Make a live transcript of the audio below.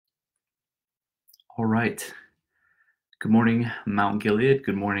All right. Good morning, Mount Gilead.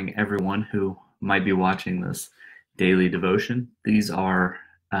 Good morning, everyone who might be watching this daily devotion. These are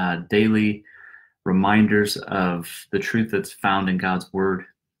daily reminders of the truth that's found in God's Word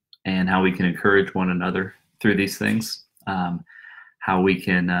and how we can encourage one another through these things, how we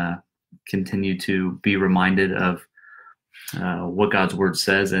can continue to be reminded of what God's Word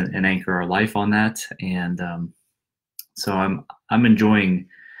says and anchor our life on that. And so I'm enjoying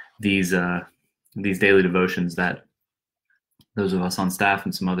these daily devotions that those of us on staff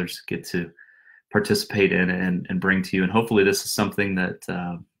and some others get to participate in and bring to you. And hopefully this is something that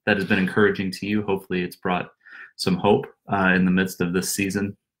that has been encouraging to you. Hopefully it's brought some hope in the midst of this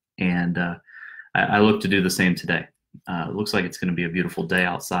season. And I look to do the same today. It looks like it's going to be a beautiful day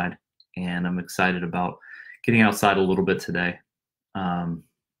outside, and I'm excited about getting outside a little bit today, a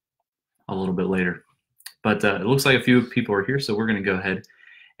little bit later. But it looks like a few people are here, so we're going to go ahead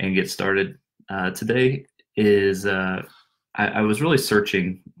and get started. Today is I was really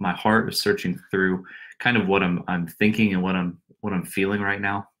searching. My heart was searching through kind of what I'm thinking and what I'm feeling right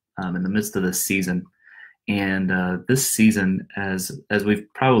now in the midst of this season. And this season, as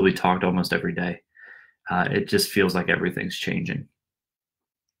we've probably talked almost every day, it just feels like everything's changing.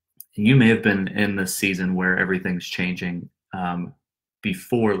 You may have been in this season where everything's changing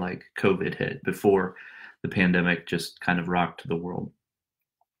before like COVID hit, before the pandemic just kind of rocked the world.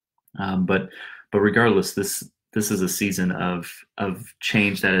 But regardless, this is a season of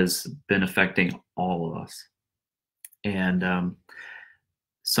change that has been affecting all of us. And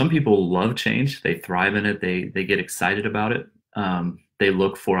some people love change. They thrive in it. They get excited about it. They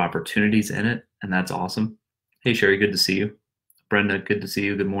look for opportunities in it, and that's awesome. Hey, Sherry, good to see you. Brenda, good to see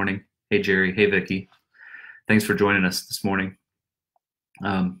you. Good morning. Hey, Jerry. Hey, Vicky. Thanks for joining us this morning.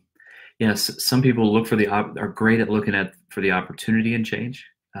 Yes, some people look for are great at looking for the opportunity in change.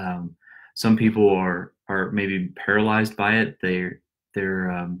 Some people are maybe paralyzed by it. They're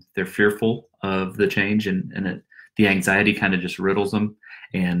fearful of the change, and the anxiety kind of just riddles them,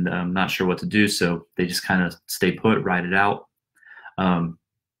 and not sure what to do. So they just kind of stay put, ride it out. And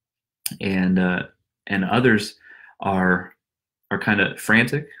others are kind of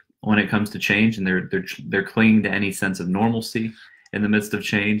frantic when it comes to change, and they're clinging to any sense of normalcy in the midst of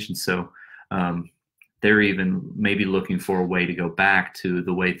change, and so they're even maybe looking for a way to go back to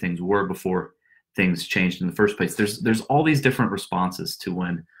the way things were before things changed in the first place. There's all these different responses to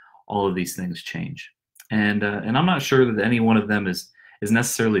when all of these things change, and I'm not sure that any one of them is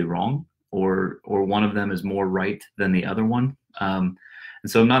necessarily wrong, or one of them is more right than the other one. And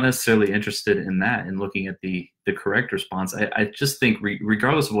so I'm not necessarily interested in that, in looking at the correct response. I just think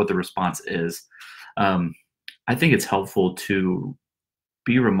regardless of what the response is, I think it's helpful to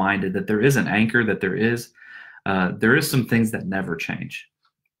be reminded that there is an anchor, that there is some things that never change.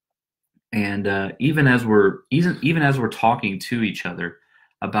 And even as we're talking to each other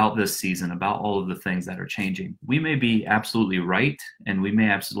about this season, about all of the things that are changing, we may be absolutely right, and we may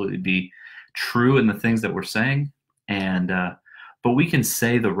absolutely be true in the things that we're saying, and but we can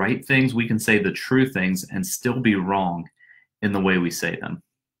say the right things, we can say the true things, and still be wrong in the way we say them.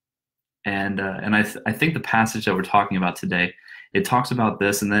 And I think the passage that we're talking about today, it talks about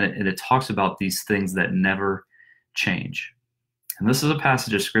this, and then it talks about these things that never change. And this is a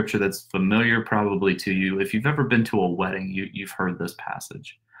passage of scripture that's familiar probably to you. If you've ever been to a wedding, you've heard this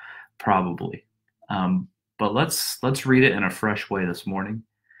passage, probably. But let's read it in a fresh way this morning.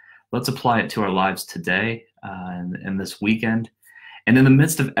 Let's apply it to our lives today and this weekend. And in the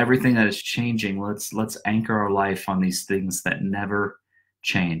midst of everything that is changing, let's anchor our life on these things that never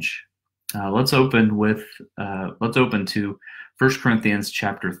change. Let's open to 1 Corinthians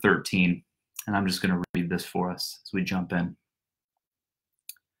chapter 13, and I'm just going to read this for us as we jump in.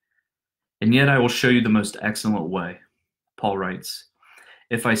 And yet I will show you the most excellent way, Paul writes.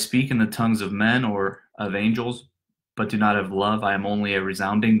 If I speak in the tongues of men or of angels, but do not have love, I am only a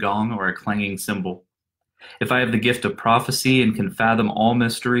resounding gong or a clanging cymbal. If I have the gift of prophecy and can fathom all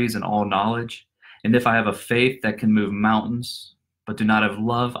mysteries and all knowledge, and if I have a faith that can move mountains, but do not have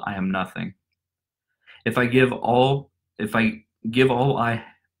love, I am nothing. If I give all I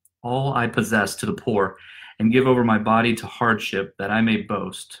possess to the poor, and give over my body to hardship, that I may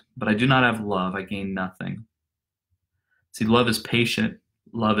boast, but I do not have love, I gain nothing. See, love is patient,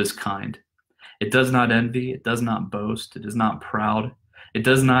 love is kind. It does not envy, it does not boast, it is not proud, it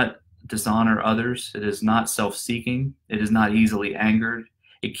does not dishonor others, it is not self-seeking, it is not easily angered,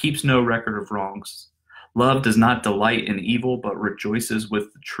 it keeps no record of wrongs. Love does not delight in evil, but rejoices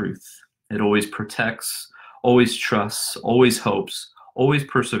with the truth. It always protects, always trusts, always hopes, always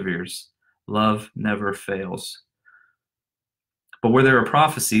perseveres. Love never fails. But where there are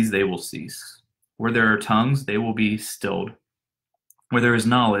prophecies, they will cease. Where there are tongues, they will be stilled. Where there is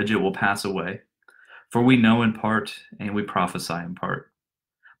knowledge, it will pass away. For we know in part, and we prophesy in part.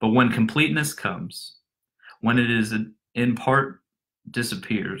 But when completeness comes, when it is in part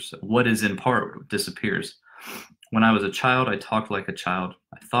disappears, what is in part disappears. When I was a child, I talked like a child.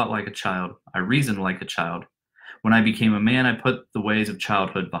 I thought like a child. I reasoned like a child. When I became a man, I put the ways of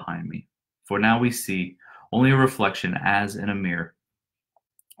childhood behind me. For now we see only a reflection as in a mirror.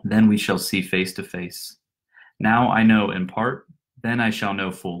 Then we shall see face to face. Now I know in part, then I shall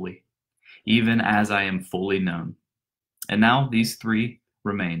know fully, even as I am fully known. And now these three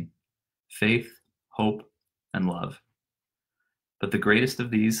remain: faith, hope, and love. But the greatest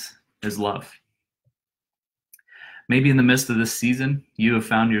of these is love. Maybe in the midst of this season, you have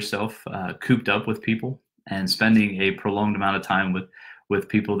found yourself cooped up with people and spending a prolonged amount of time with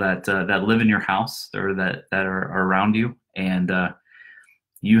people that live in your house or that are around you, and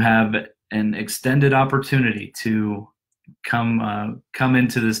you have an extended opportunity to come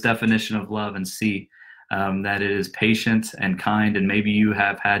into this definition of love and see that it is patient and kind, and maybe you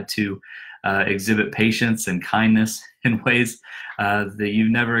have had to exhibit patience and kindness in ways that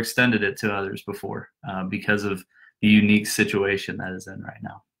you've never extended it to others before because of the unique situation that is in right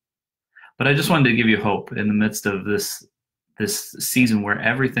now. But I just wanted to give you hope in the midst of this season where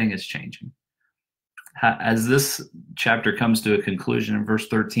everything is changing. As this chapter comes to a conclusion in verse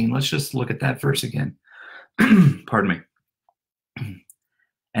 13, let's just look at that verse again. Pardon me.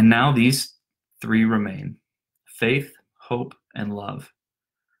 And now these three remain: faith, hope, and love.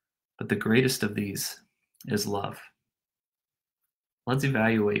 But the greatest of these is love. Let's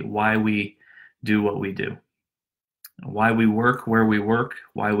evaluate why we do what we do, why we work where we work,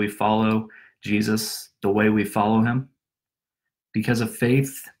 why we follow Jesus the way we follow him. Because of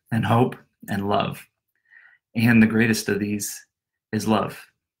faith and hope and love. And the greatest of these is love.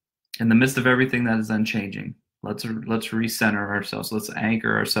 In the midst of everything that is unchanging, let's recenter ourselves. Let's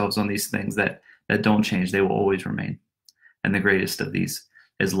anchor ourselves on these things that don't change. They will always remain. And the greatest of these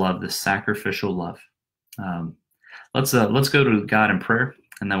is love, this sacrificial love. Let's go to God in prayer,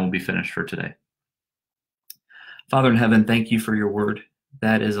 and then we'll be finished for today. Father in heaven, thank you for your word.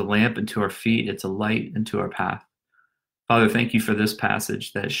 That is a lamp unto our feet. It's a light into our path. Father, thank you for this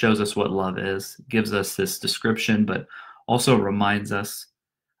passage that shows us what love is, gives us this description, but also reminds us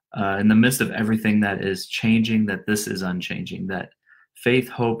in the midst of everything that is changing, that this is unchanging, that faith,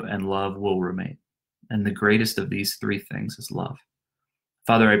 hope, and love will remain. And the greatest of these three things is love.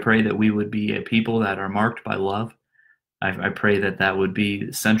 Father, I pray that we would be a people that are marked by love. I pray that would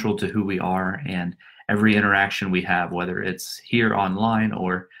be central to who we are and every interaction we have, whether it's here online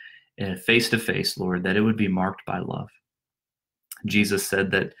or face-to-face, Lord, that it would be marked by love. Jesus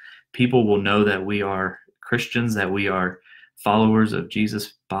said that people will know that we are Christians, that we are followers of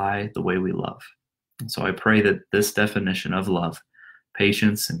Jesus by the way we love. And so I pray that this definition of love,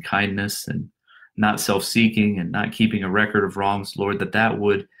 patience and kindness and not self-seeking and not keeping a record of wrongs, Lord, that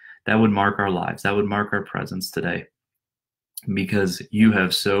would mark our lives, that would mark our presence today, because you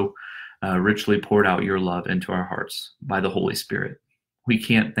have so richly poured out your love into our hearts by the Holy Spirit. We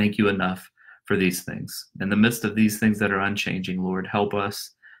can't thank you enough for these things. In the midst of these things that are unchanging, Lord, help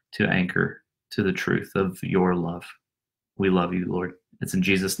us to anchor to the truth of your love. We love you, Lord. It's in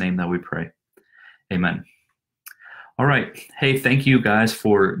Jesus' name that we pray. Amen. All right. Hey, thank you guys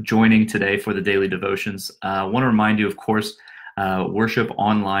for joining today for the daily devotions. I want to remind you, of course, worship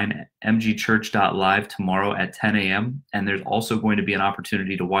online at mgchurch.live tomorrow at 10 a.m. And there's also going to be an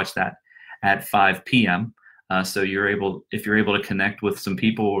opportunity to watch that at 5 p.m. So if you're able to connect with some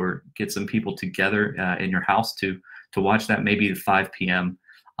people or get some people together in your house to watch that, maybe the 5 p.m.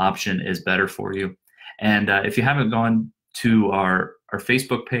 option is better for you. And if you haven't gone to our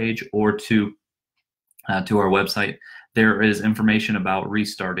Facebook page or to our website, there is information about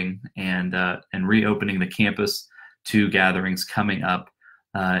restarting and reopening the campus to gatherings coming up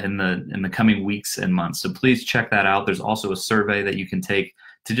in the coming weeks and months. So please check that out. There's also a survey that you can take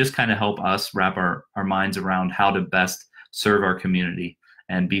to just kind of help us wrap our minds around how to best serve our community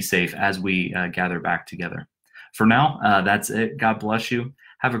and be safe as we gather back together. For now, that's it. God bless you.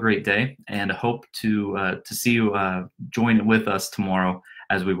 Have a great day, and hope to see you join with us tomorrow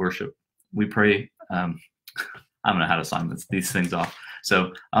as we worship. We pray. I don't know how to sign these things off,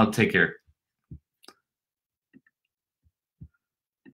 so I'll take care.